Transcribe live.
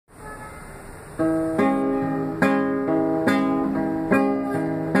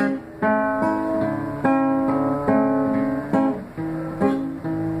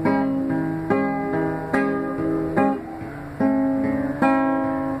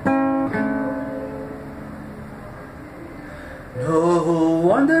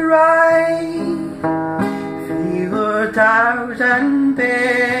wonder I feel 1,000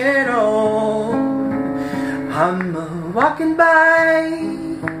 petals. I'm walking by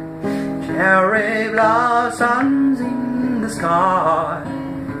cherry blossoms in the sky.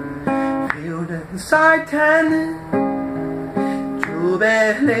 Feel the excitement to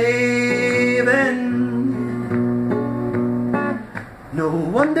believe in. No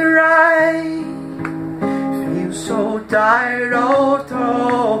wonder I feel so tired of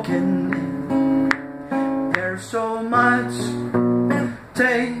talking. There's so much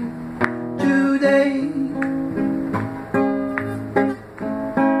take today.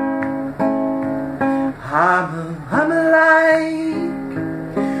 I'm like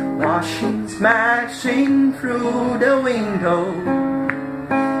washing, smashing through the window,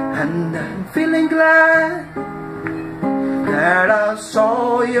 and I'm feeling glad that I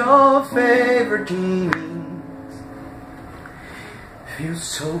saw your favorite jeans. Feel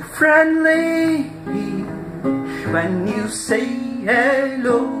so friendly when you say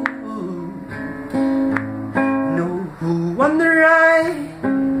hello. No wonder I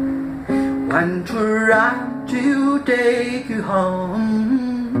want to run to take you home.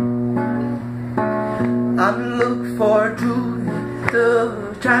 I'm looking forward to the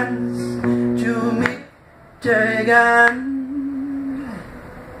chance to meet again.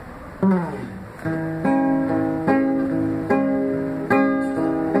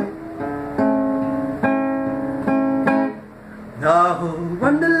 No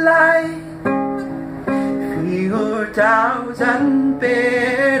wonder I feel 1,000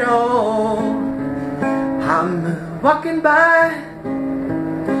 petals. I'm walking by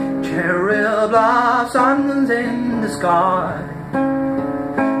cherry blossoms in the sky.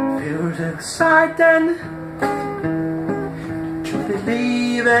 Feels exciting to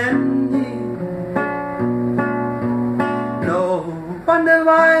believe in it. No wonder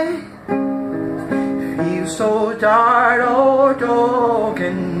why feel so tired of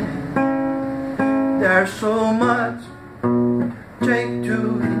talking. There's so much take to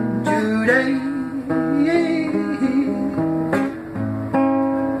today.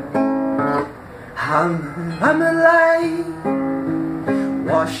 I'm alive,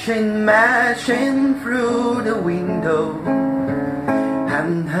 washing, mashing through the window,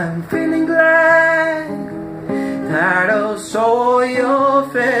 and I'm feeling glad that I saw your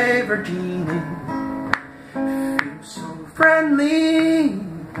favorite jeans. Feel so friendly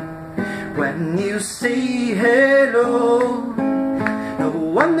when you say hello. No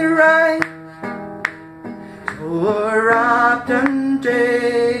wonder I tore up and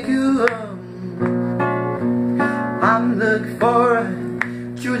take you home. I'm looking forward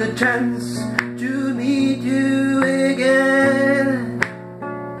to the chance to meet you again.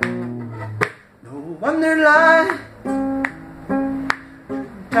 No wonder life